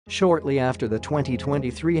Shortly after the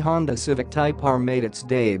 2023 Honda Civic Type R made its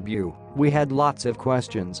debut, we had lots of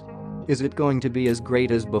questions. Is it going to be as great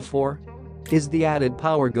as before? Is the added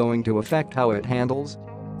power going to affect how it handles?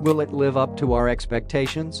 Will it live up to our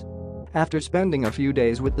expectations? After spending a few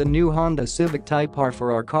days with the new Honda Civic Type R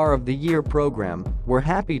for our Car of the Year program, we're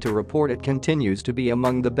happy to report it continues to be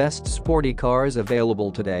among the best sporty cars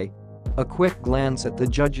available today. A quick glance at the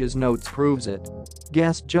judge's notes proves it.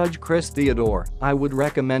 Guest judge Chris Theodore, I would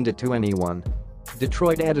recommend it to anyone.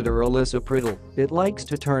 Detroit editor Alisa Priddle, it likes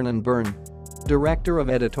to turn and burn. Director of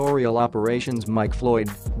editorial operations Mike Floyd,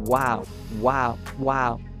 wow.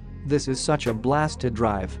 This is such a blast to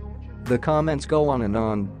drive. The comments go on and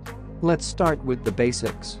on. Let's start with the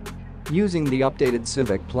basics. Using the updated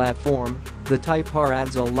Civic platform, the Type R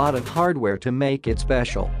adds a lot of hardware to make it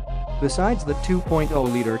special. Besides the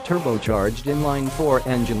 2.0-liter turbocharged inline-four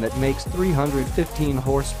engine that makes 315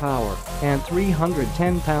 horsepower and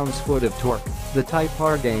 310 pounds-foot of torque, the Type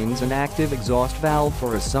R gains an active exhaust valve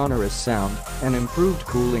for a sonorous sound, an improved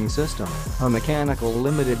cooling system, a mechanical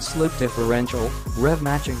limited-slip differential, rev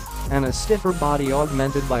matching, and a stiffer body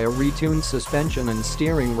augmented by a retuned suspension and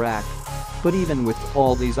steering rack. But even with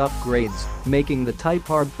all these upgrades, making the Type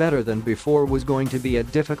R better than before was going to be a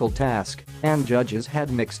difficult task, and judges had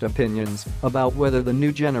mixed opinions about whether the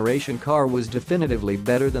new generation car was definitively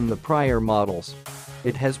better than the prior models.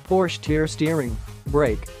 It has Porsche-tier steering,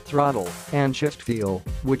 brake, throttle, and shift feel,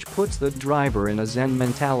 which puts the driver in a zen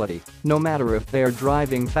mentality, no matter if they're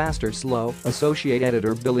driving fast or slow, Associate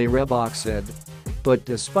editor Billy Rebach said. But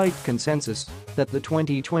despite consensus that the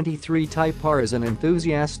 2023 Type R is an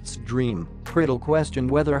enthusiast's dream, Priddle questioned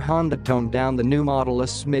whether Honda toned down the new model a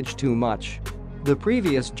smidge too much. The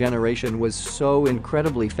previous generation was so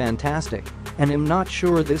incredibly fantastic, and I'm not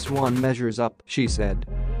sure this one measures up, she said.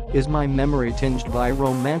 Is my memory tinged by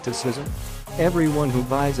romanticism? Everyone who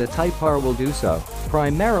buys a Type R will do so,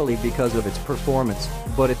 primarily because of its performance,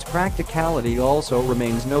 but its practicality also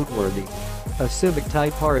remains noteworthy. A Civic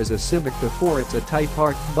Type R is a Civic before it's a Type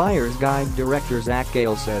R, Buyer's Guide director Zach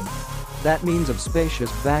Gale said. That means a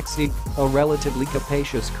spacious backseat, a relatively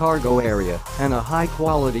capacious cargo area, and a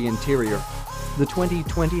high-quality interior. The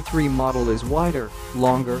 2023 model is wider,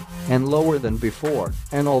 longer, and lower than before,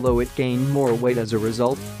 and although it gained more weight as a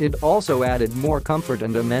result, it also added more comfort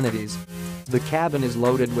and amenities. The cabin is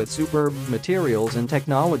loaded with superb materials and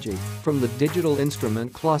technology, from the digital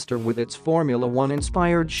instrument cluster with its Formula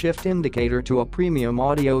One-inspired shift indicator to a premium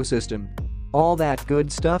audio system. All that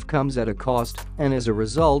good stuff comes at a cost, and as a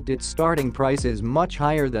result its starting price is much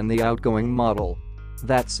higher than the outgoing model.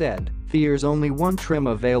 That said, there's only one trim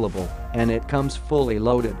available, and it comes fully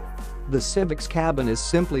loaded. The Civic's cabin is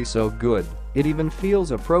simply so good, it even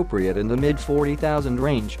feels appropriate in the mid-$40,000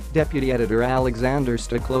 range, deputy editor Alexander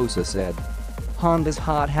Stoklosa said. Honda's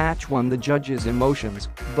hot hatch won the judges' emotions,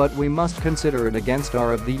 but we must consider it against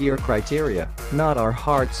our of the year criteria, not our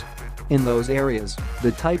hearts. In those areas,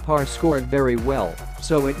 the Type R scored very well,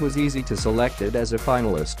 so it was easy to select it as a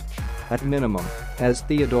finalist. At minimum, as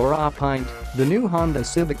Theodore opined, the new Honda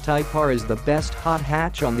Civic Type R is the best hot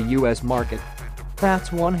hatch on the US market.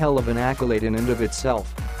 That's one hell of an accolade in and of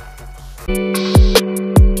itself.